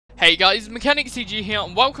Hey guys, McCG here,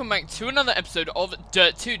 and welcome back to another episode of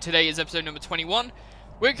Dirt 2. Today is episode number 21.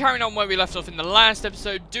 We're carrying on where we left off in the last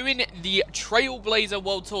episode, doing the Trailblazer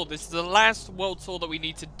World Tour. This is the last World Tour that we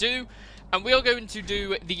need to do, and we are going to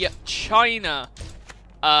do the China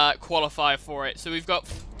qualifier for it. So we've got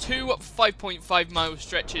two 5.5 mile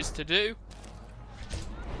stretches to do,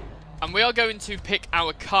 and we are going to pick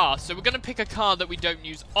our car. So we're going to pick a car that we don't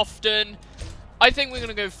use often. I think we're going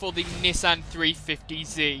to go for the Nissan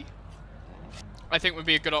 350Z. I think would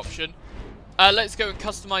be a good option. Let's go and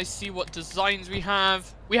customize, see what designs we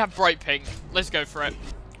have. We have bright pink. Let's go for it.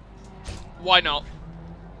 Why not?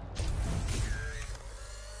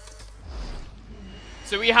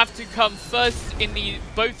 So we have to come first in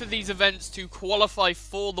both of these events to qualify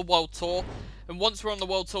for the World Tour. And once we're on the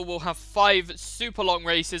World Tour, we'll have 5 super long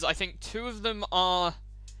races. I think 2 of them are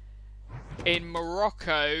in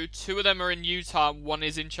Morocco, 2 of them are in Utah, and 1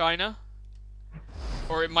 is in China.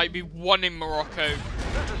 Or it might be 1 in Morocco,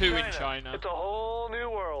 2 in China. It's a whole new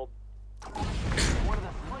world.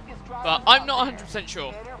 But I'm not 100%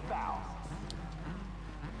 sure.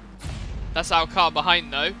 That's our car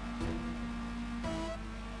behind though.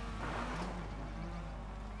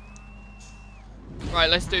 Right,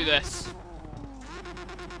 let's do this.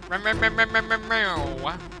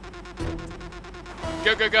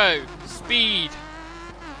 Go, go, go. Speed.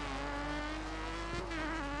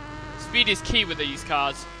 Speed is key with these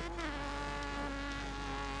cars.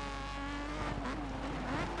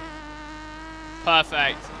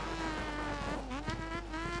 Perfect.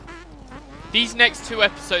 These next 2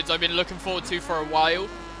 episodes I've been looking forward to for a while.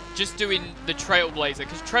 Just doing the Trailblazer,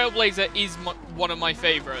 because Trailblazer is one of my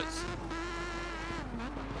favourites.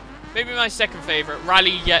 Maybe my second favourite.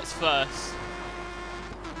 Rally gets first.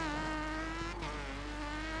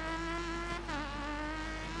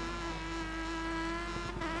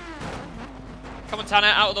 Come on, Tanner,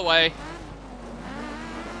 out of the way.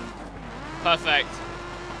 Perfect.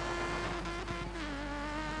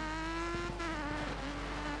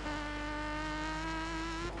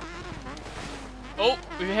 Oh,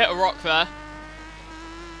 we've hit a rock there.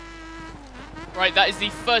 Right, that is the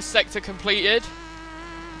first sector completed.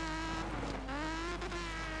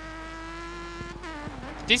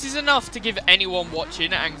 This is enough to give anyone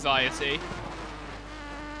watching anxiety.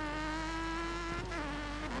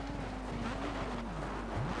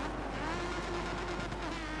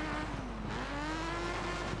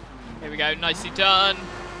 Here we go, nicely done.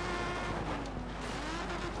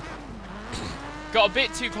 Got a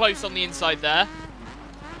bit too close on the inside there.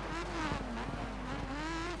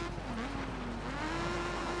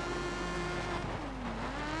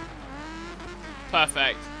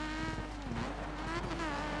 Perfect.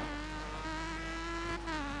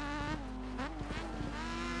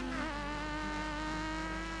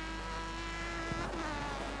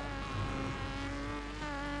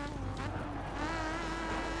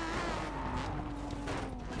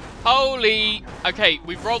 Holy... Okay,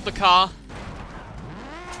 we've rolled the car.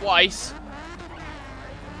 Twice.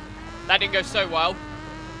 That didn't go so well.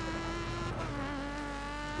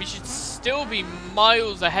 We should still be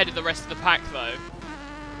miles ahead of the rest of the pack, though.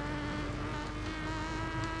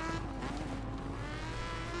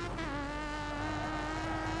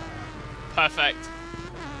 Perfect.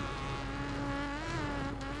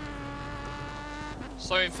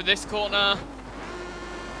 Slowing for this corner.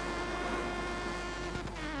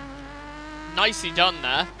 Nicely done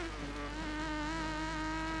there.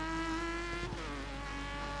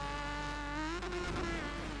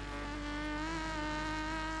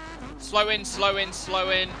 Slow in, slow in, slow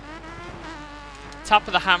in. Tap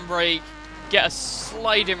of the handbrake. Get us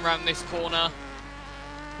sliding around this corner.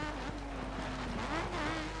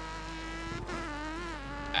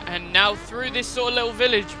 And now through this sort of little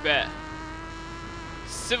village bit.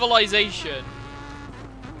 Civilization.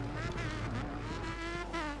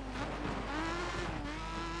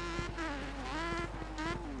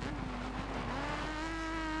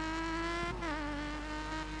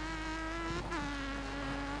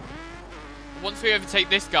 Once we overtake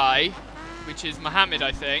this guy, which is Mohammed,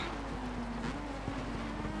 I think.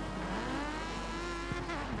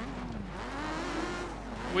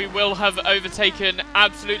 We will have overtaken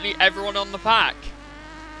absolutely everyone on the pack.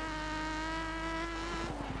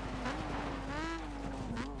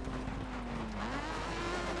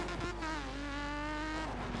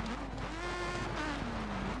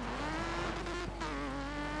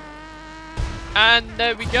 And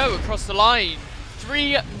there we go, across the line.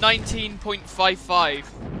 3:19.55.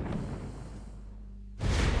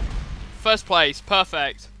 First place,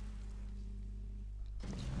 perfect.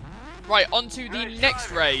 Right, on to the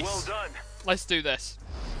next race. Well done. Let's do this.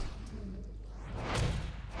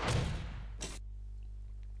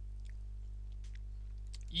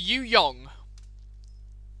 Yu Yong.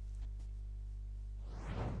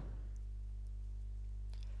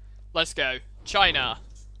 Let's go. China.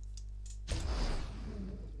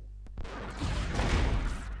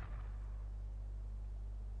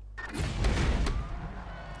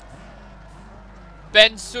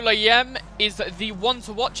 Ben Sulayem is the one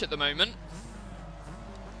to watch at the moment.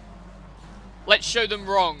 Let's show them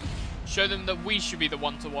wrong. Show them that we should be the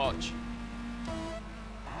one to watch.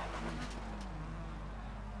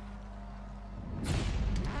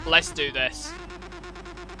 Let's do this.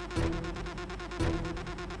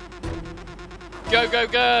 Go, go,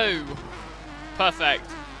 go! Perfect.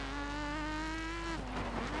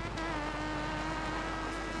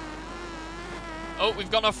 Oh,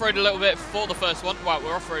 we've gone off-road a little bit for the first one. Wow,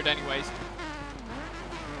 we're off-road anyways.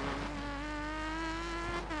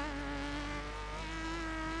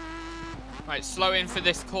 Right, slow in for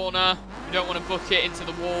this corner. We don't want to book it into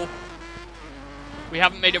the wall. We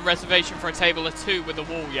haven't made a reservation for a table of 2 with the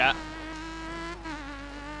wall yet.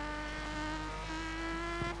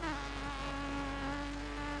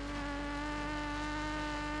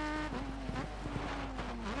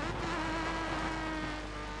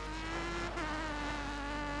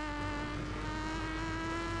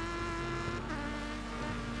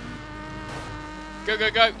 Go, go,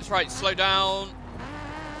 go. That's right, slow down.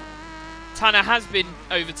 Tanner has been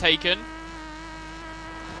overtaken.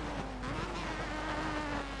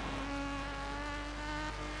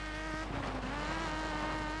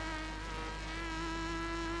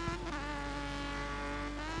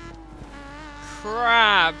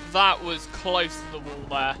 Crap, that was close to the wall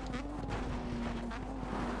there.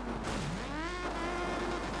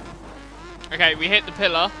 Okay, we hit the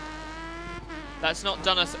pillar. That's not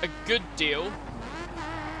done us a good deal.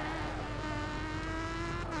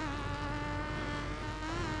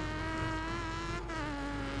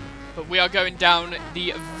 But we are going down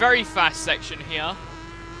the very fast section here.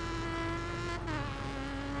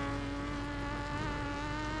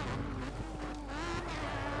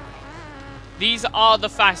 These are the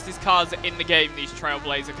fastest cars in the game, these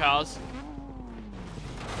Trailblazer cars.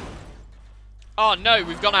 Oh no,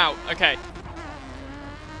 we've gone out. Okay.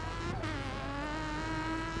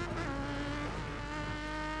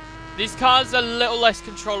 These cars are a little less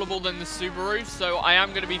controllable than the Subaru, so I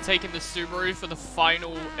am going to be taking the Subaru for the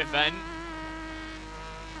final event.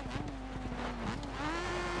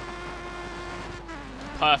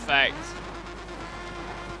 Perfect.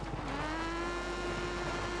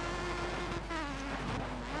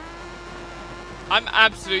 I'm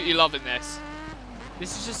absolutely loving this.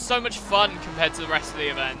 This is just so much fun compared to the rest of the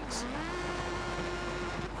events.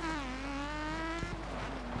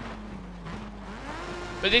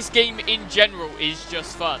 But this game in general is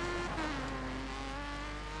just fun.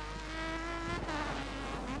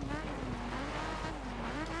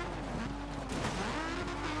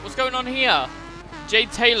 What's going on here?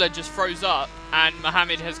 Jade Taylor just froze up and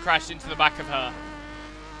Mohammed has crashed into the back of her.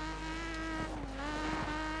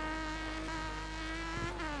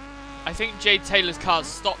 I think Jade Taylor's car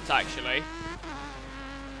stopped actually.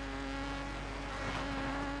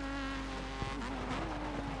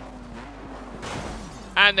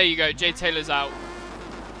 And there you go, Jay Taylor's out.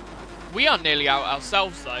 We are nearly out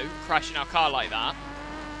ourselves though, crashing our car like that.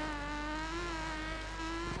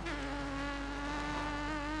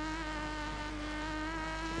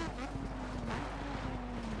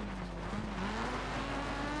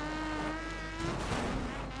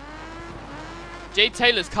 Jay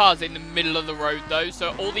Taylor's car's in the middle of the road though,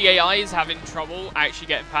 so all the AI is having trouble actually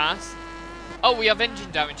getting past. Oh, we have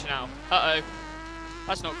engine damage now. Uh-oh.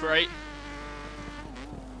 That's not great.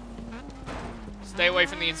 Stay away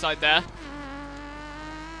from the inside there.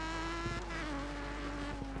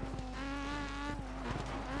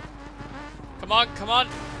 Come on, come on.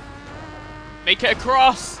 Make it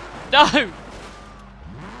across. No!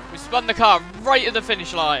 We spun the car right at the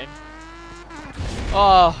finish line.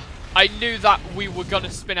 Oh, I knew that we were going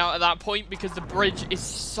to spin out at that point because the bridge is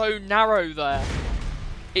so narrow there.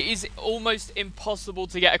 It is almost impossible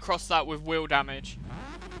to get across that with wheel damage.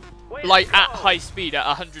 Like at high speed at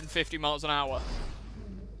 150 miles an hour.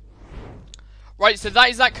 Right, so that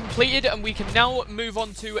is that completed, and we can now move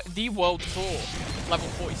on to the World Tour. Level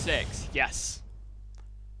 46, yes.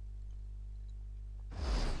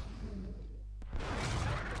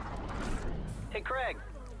 Hey Craig,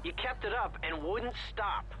 you kept it up and wouldn't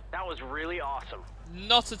stop. That was really awesome.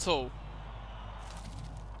 Not at all.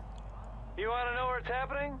 You want to know where it's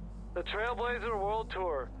happening? The Trailblazer World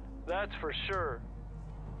Tour. That's for sure.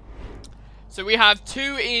 So we have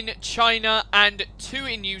 2 in China and 2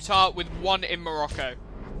 in Utah with 1 in Morocco.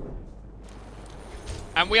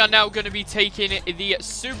 And we are now going to be taking the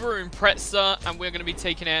Subaru Impreza, and we're going to be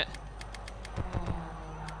taking it...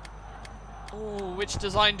 Oh, which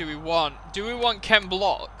design do we want? Do we want Ken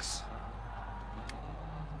Block's?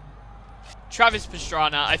 Travis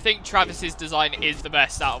Pastrana. I think Travis's design is the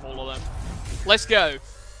best out of all of them. Let's go.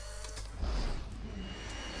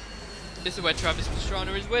 This is where Travis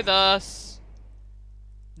Pastrana is with us.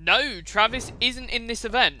 No, Travis isn't in this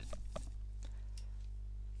event.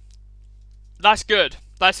 That's good.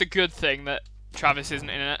 That's a good thing that Travis isn't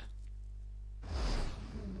in it.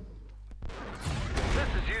 This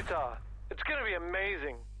is Utah. It's gonna be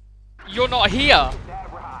amazing. You're not here.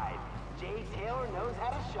 That ride. Jay Taylor knows how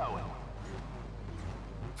to show it.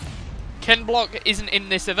 Ken Block isn't in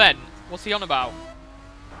this event. What's he on about?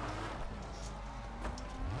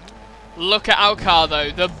 Look at our car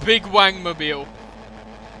though, the big Wangmobile.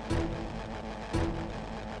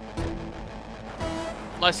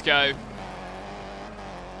 Let's go.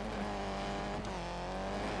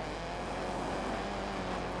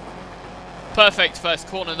 Perfect first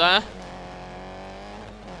corner there.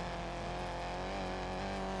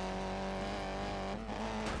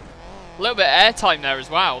 A little bit of airtime there as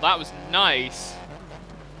well. That was nice.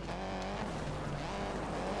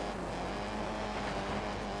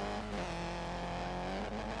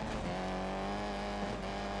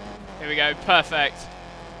 Here we go. Perfect.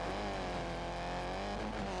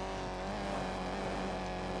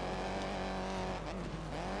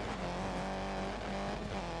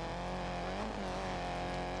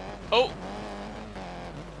 Oh,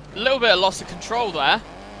 a little bit of loss of control there.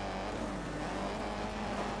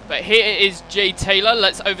 But here it is Jay Taylor.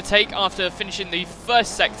 Let's overtake after finishing the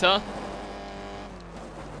first sector.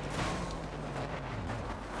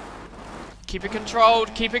 Keep it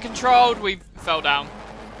controlled, keep it controlled. We fell down.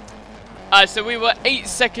 So we were 8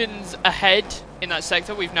 seconds ahead in that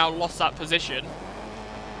sector. We've now lost that position.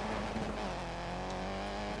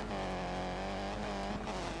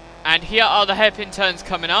 And here are the hairpin turns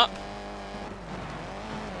coming up.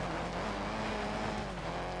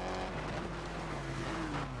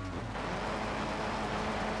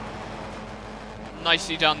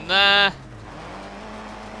 Nicely done there.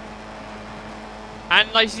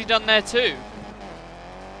 And nicely done there too.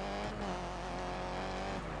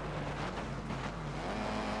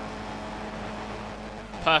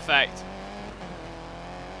 Perfect.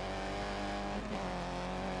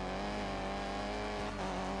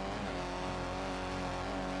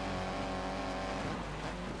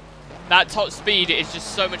 That top speed is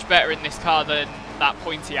just so much better in this car than that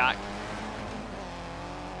Pontiac.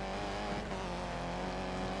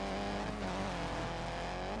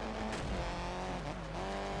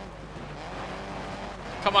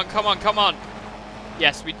 Come on, come on, come on.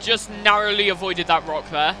 Yes, we just narrowly avoided that rock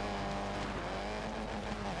there.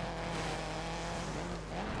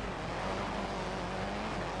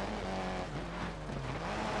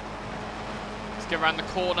 Let's get around the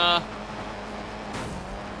corner.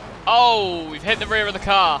 Oh, we've hit the rear of the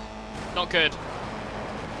car. Not good.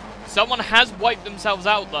 Someone has wiped themselves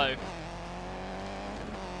out, though.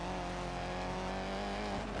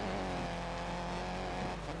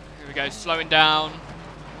 Here we go, slowing down.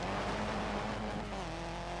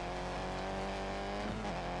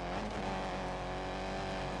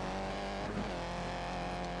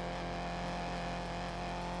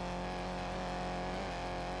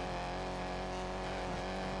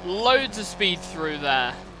 Loads of speed through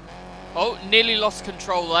there. Oh, nearly lost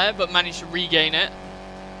control there, but managed to regain it.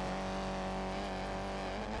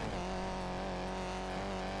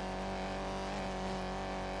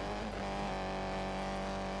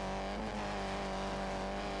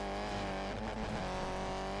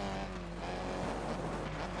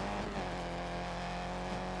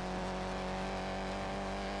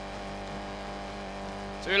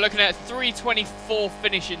 So we're looking at 3:24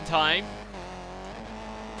 finishing time.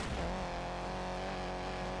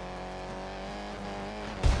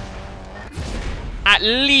 At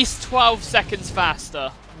least 12 seconds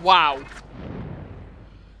faster. Wow.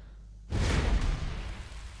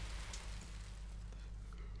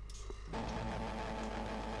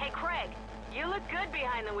 Hey Craig, you look good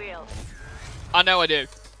behind the wheel. I know I do.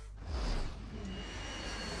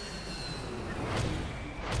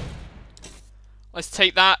 Let's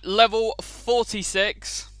take that. Level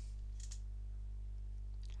 46.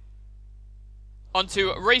 On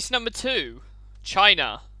to race number 2.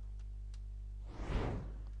 China.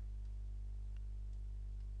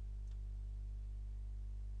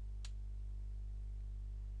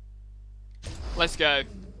 Let's go.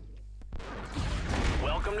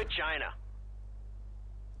 Welcome to China.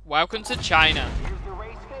 Welcome to China. Here's the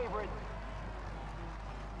race favorite.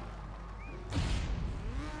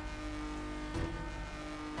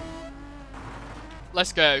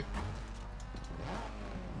 Let's go.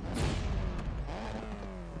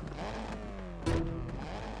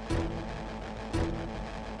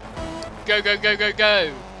 Go, go, go, go,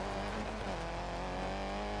 go.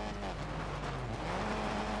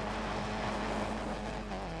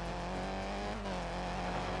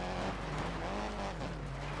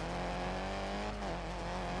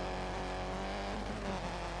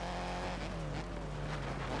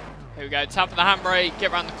 Here we go, tap of the handbrake,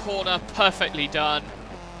 get around the corner, perfectly done.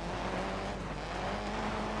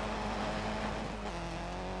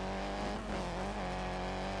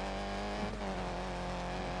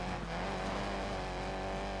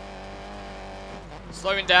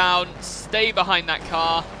 Slowing down, stay behind that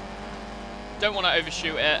car. Don't want to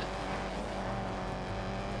overshoot it.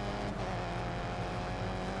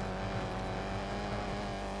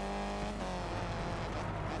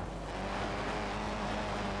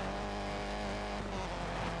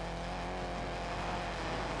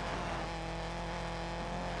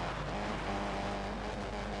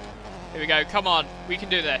 Here we go, come on, we can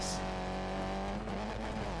do this.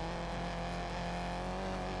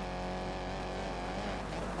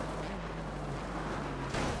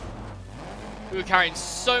 We were carrying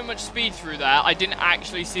so much speed through there, I didn't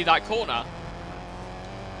actually see that corner.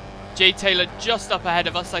 Jay Taylor just up ahead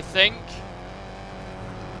of us, I think.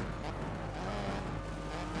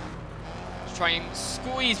 Let's try and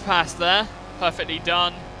squeeze past there. Perfectly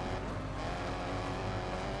done.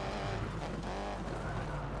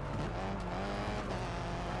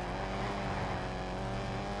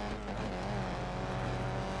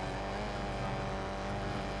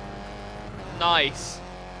 Nice.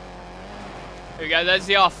 Here we go, there's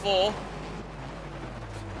the R4.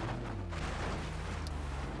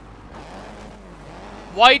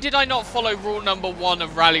 Why did I not follow rule number 1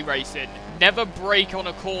 of rally racing? Never brake on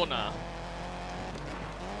a corner.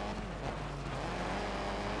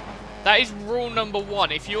 That is rule number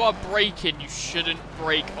 1. If you are braking, you shouldn't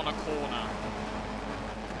brake on a corner.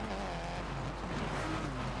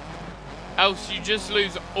 Else you just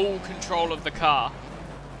lose all control of the car.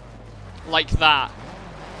 Like that.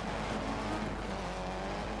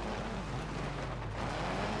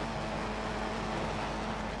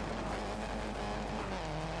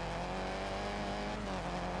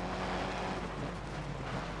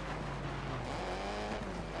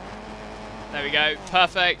 There we go,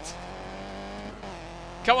 perfect.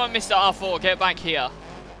 Come on, Mr. R4, get back here.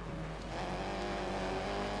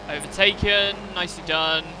 Overtaken, nicely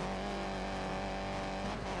done.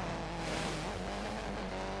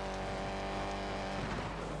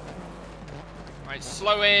 Right,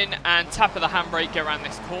 slow in and tap of the handbrake, get around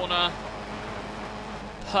this corner.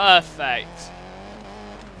 Perfect.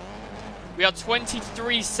 We are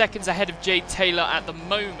 23 seconds ahead of Jay Taylor at the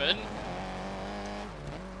moment.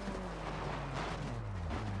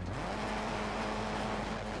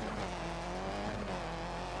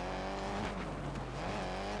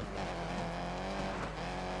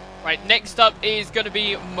 Right, next up is going to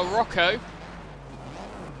be Morocco.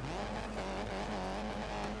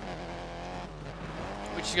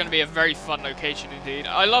 Which is going to be a very fun location indeed.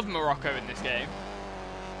 I love Morocco in this game.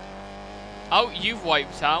 Oh, you've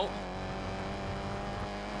wiped out.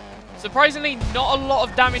 Surprisingly, not a lot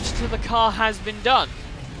of damage to the car has been done.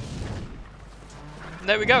 And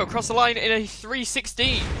there we go, across the line in a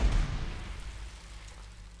 316.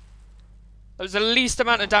 That was the least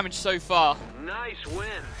amount of damage so far. Nice win.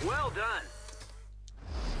 Well done.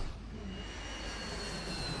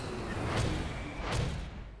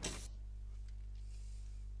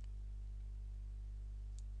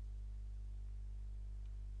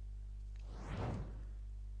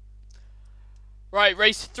 Right,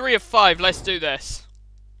 race 3 of 5. Let's do this.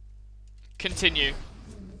 Continue.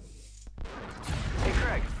 Hey,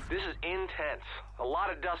 Craig, this is intense. A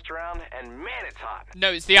lot of dust around, and man, it's hot.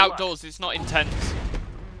 No, it's the outdoors. It's not intense.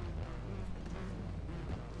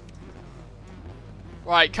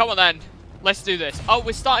 Right, come on then. Let's do this. Oh,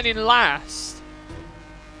 we're starting in last.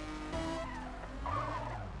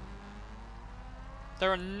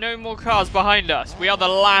 There are no more cars behind us. We are the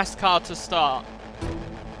last car to start.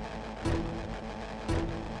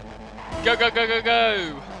 Go, go, go, go,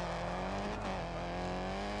 go.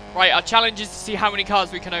 Right, our challenge is to see how many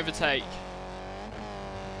cars we can overtake.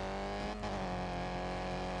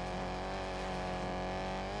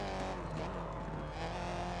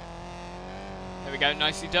 There we go,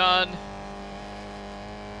 nicely done.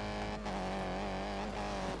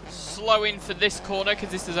 Slow in for this corner because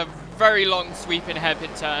this is a very long sweeping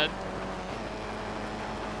hairpin turn.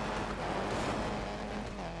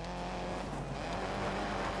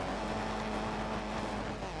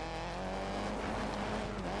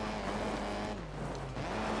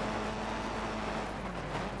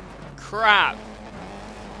 crap.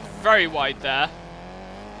 Very wide there.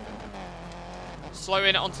 Slow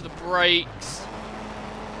in onto the brakes.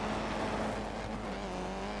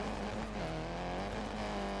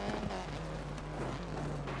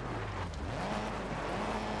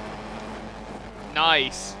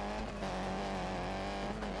 Nice.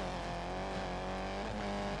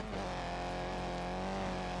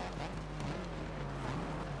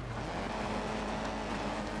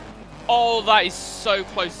 Oh, that is so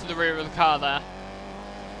close to the rear of the car there.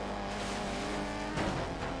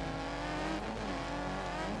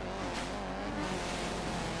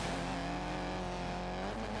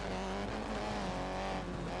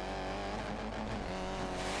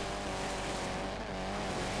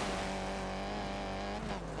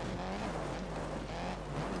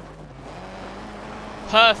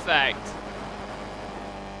 Perfect.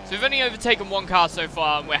 So we've only overtaken one car so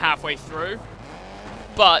far and we're halfway through.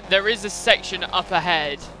 But there is a section up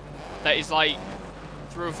ahead that is like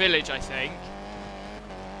through a village, I think.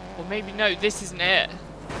 Or maybe no, this isn't it.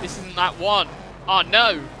 This isn't that one. Oh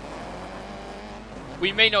no.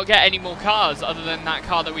 We may not get any more cars other than that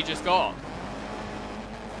car that we just got.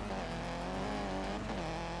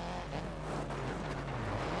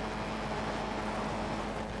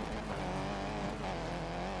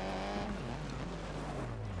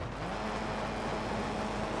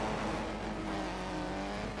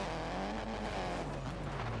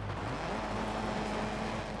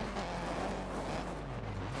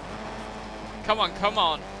 Come on, come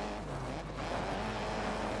on.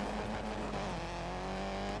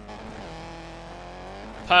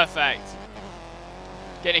 Perfect.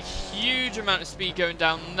 Getting a huge amount of speed going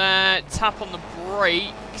down there. Tap on the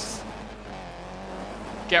brakes.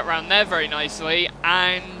 Get around there very nicely.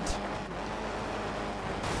 And...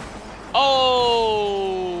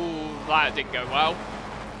 oh! That didn't go well.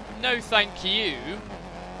 No thank you.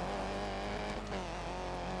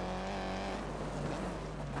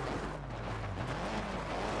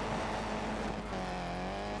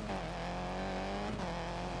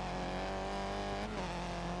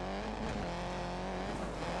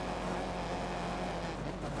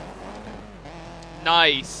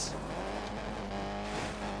 Nice.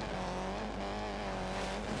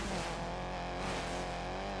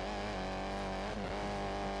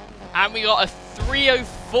 And we got a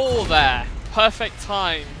 3:04 there. Perfect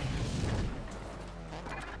time.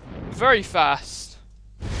 Very fast.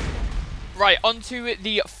 Right, on to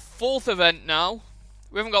the fourth event now.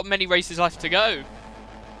 We haven't got many races left to go.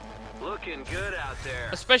 Looking good out there.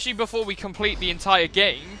 Especially before we complete the entire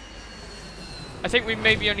game. I think we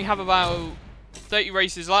maybe only have about 30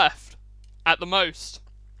 races left, at the most.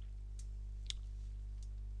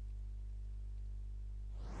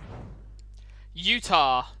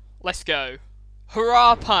 Utah, let's go.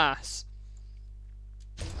 Hurrah pass.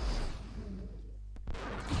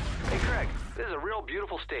 Hey Craig, this is a real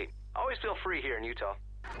beautiful state. I always feel free here in Utah.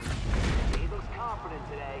 He looks confident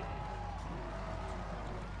today.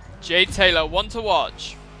 Jade Taylor, one to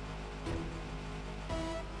watch.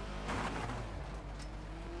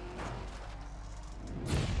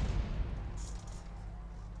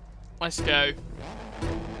 Let's go.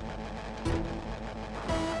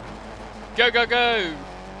 Go, go, go!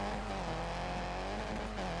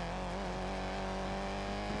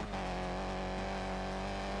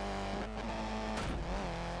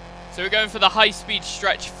 So we're going for the high-speed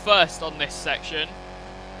stretch first on this section.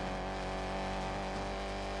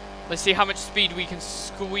 Let's see how much speed we can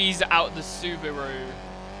squeeze out the Subaru.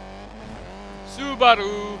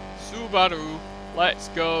 Subaru, Subaru, let's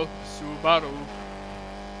go, Subaru.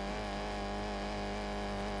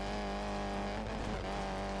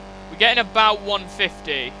 We're getting about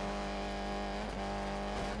 150.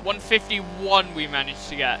 151 we managed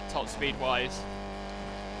to get, top speed wise.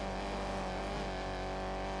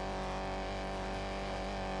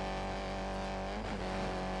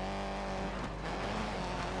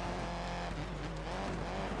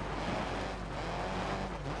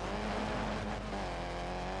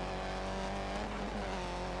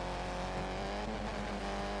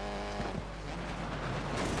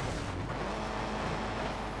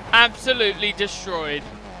 Absolutely destroyed.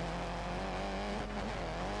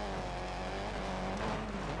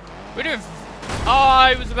 We're doing... oh,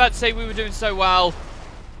 I was about to say we were doing so well.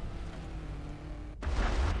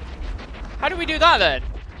 How do we do that then?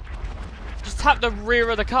 Just tap the rear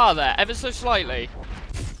of the car there, ever so slightly.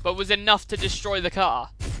 But was enough to destroy the car.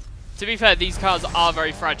 To be fair, these cars are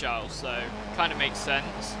very fragile, so kind of makes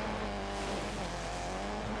sense.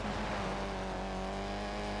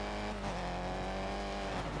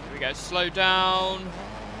 Go, slow down.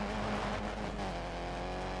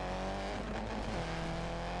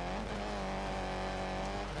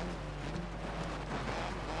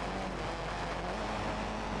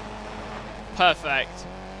 Perfect.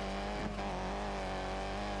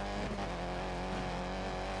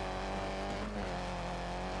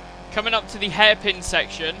 Coming up to the hairpin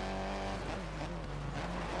section.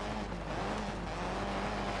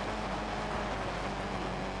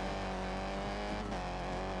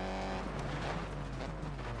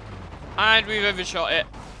 And we've overshot it.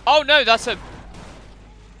 Oh no, that's a...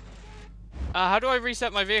 how do I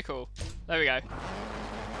reset my vehicle? There we go.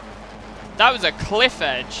 That was a cliff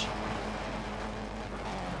edge.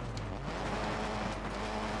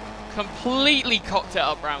 Completely cocked it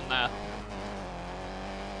up round there.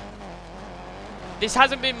 This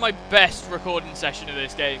hasn't been my best recording session of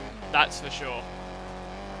this game, that's for sure.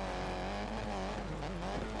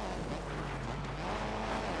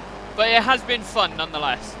 But it has been fun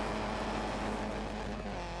nonetheless.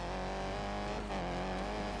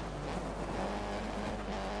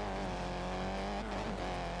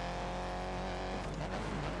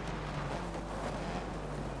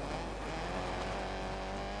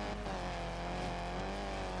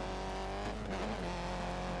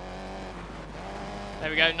 There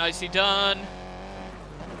we go, nicely done.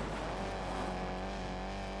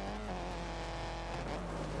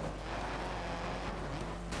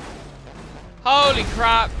 Holy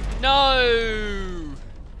crap, no!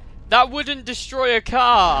 That wouldn't destroy a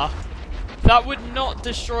car. That would not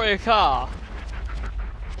destroy a car.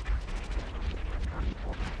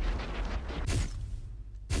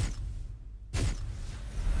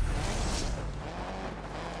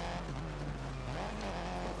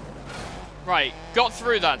 Right, got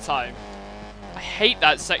through that time. I hate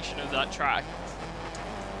that section of that track.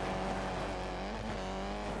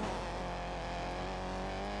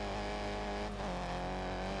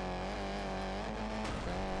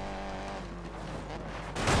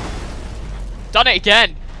 Done it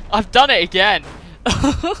again! I've done it again!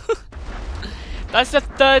 That's the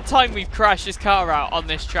third time we've crashed this car out on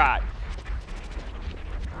this track.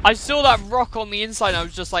 I saw that rock on the inside and I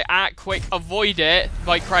was just like, quick, avoid it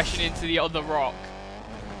by crashing into the other rock.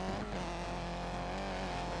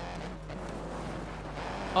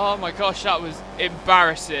 Oh my gosh, that was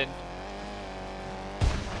embarrassing.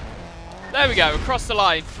 There we go, across the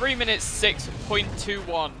line, 3 minutes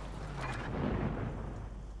 6.21.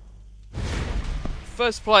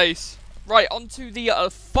 First place. Right, on to the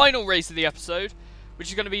final race of the episode, which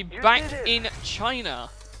is going to be back in China.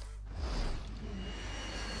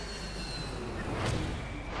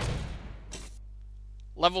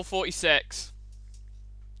 Level 46.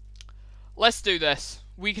 Let's do this.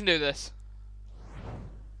 We can do this.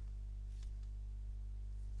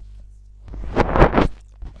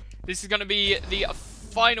 This is going to be the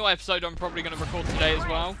final episode I'm probably going to record today as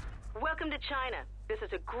well. Welcome to China. This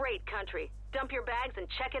is a great country. Dump your bags and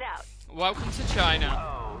check it out. Welcome to China.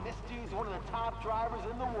 Oh, this dude's one of the top drivers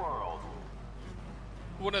in the world.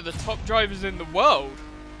 One of the top drivers in the world?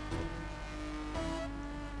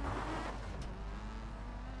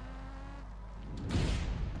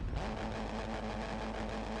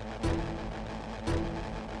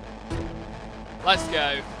 Let's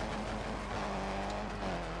go.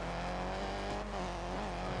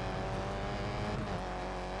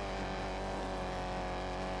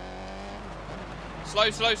 Slow,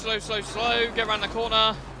 slow, slow, slow, slow. Get around the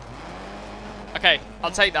corner. Okay, I'll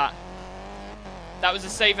take that. That was a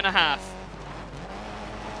save and a half.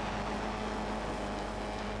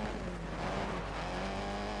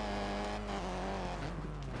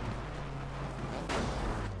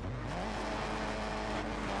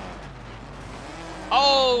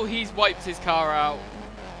 Oh, he's wiped his car out.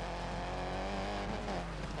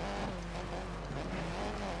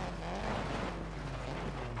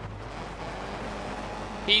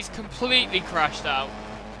 He's completely crashed out.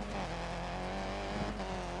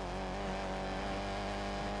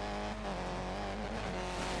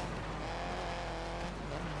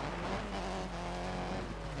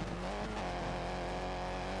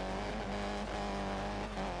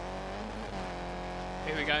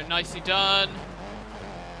 Here we go, nicely done.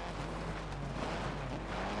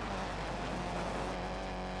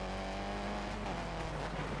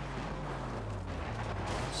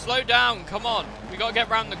 Slow down, come on. We gotta get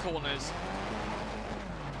round the corners.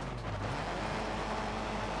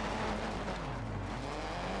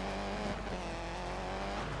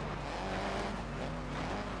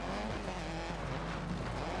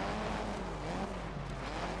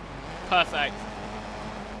 Perfect.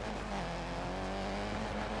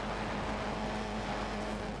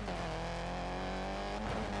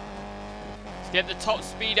 Let's get the top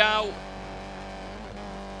speed out.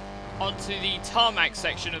 Onto the tarmac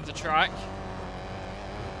section of the track.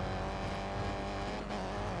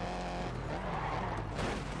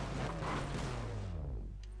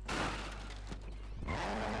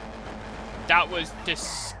 That was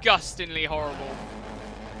disgustingly horrible.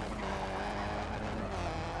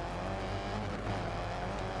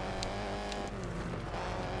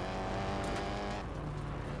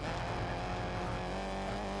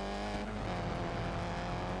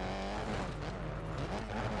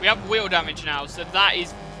 We have wheel damage now, so that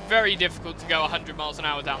is very difficult to go 100 miles an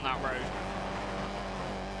hour down that road.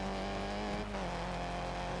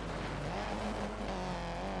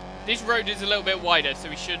 This road is a little bit wider, so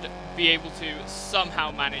we should be able to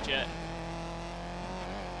somehow manage it.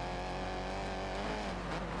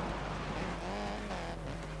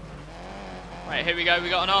 Right, here we go. We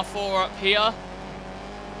got an R4 up here.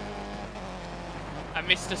 And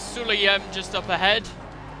Mr. Sulayem just up ahead.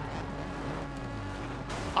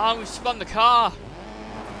 Oh, we've spun the car.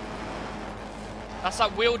 That's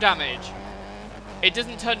that wheel damage. It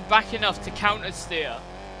doesn't turn back enough to counter steer.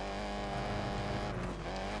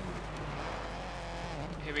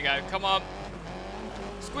 Here we go. Come on.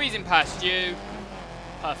 Squeezing past you.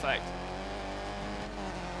 Perfect.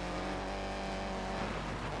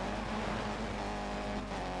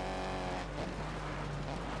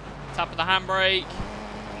 Tap of the handbrake.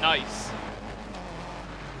 Nice.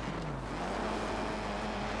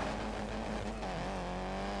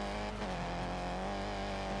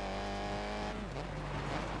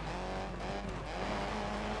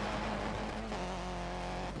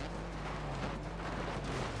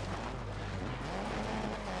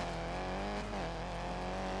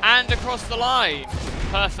 And across the line.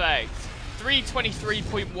 Perfect.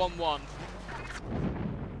 323.11.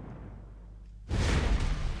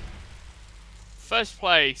 First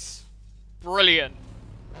place. Brilliant.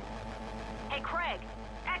 Hey, Craig.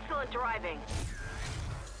 Excellent driving.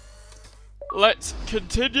 Let's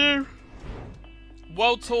continue.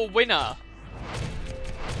 World Tour winner.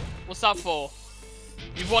 What's that for?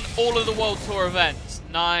 You've won all of the World Tour events.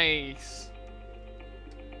 Nice.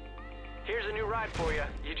 Here's a new ride for you.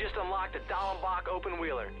 You just unlocked a Dallenbach open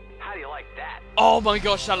wheeler. How do you like that? Oh my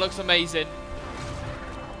gosh, that looks amazing.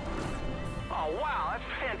 Oh wow, that's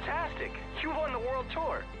fantastic. You won the World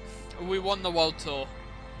Tour. We won the World Tour.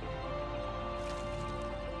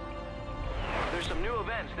 There's some new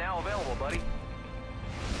events now available, buddy.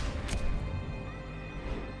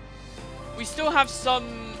 We still have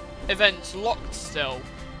some events locked still.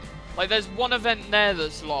 Like there's one event there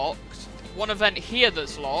that's locked. One event here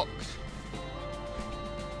that's locked.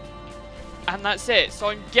 And that's it. So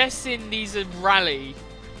I'm guessing these are rally.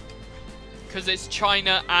 Because it's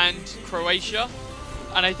China and Croatia.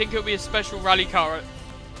 And I think it'll be a special rally car at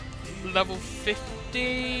level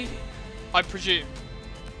 50, I presume.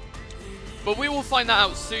 But we will find that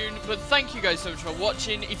out soon. But thank you guys so much for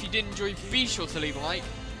watching. If you did enjoy, be sure to leave a like.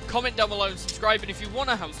 Comment down below and subscribe. And if you want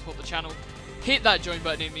to help support the channel, hit that join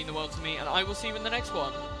button. It means the world to me. And I will see you in the next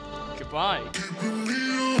one. Goodbye.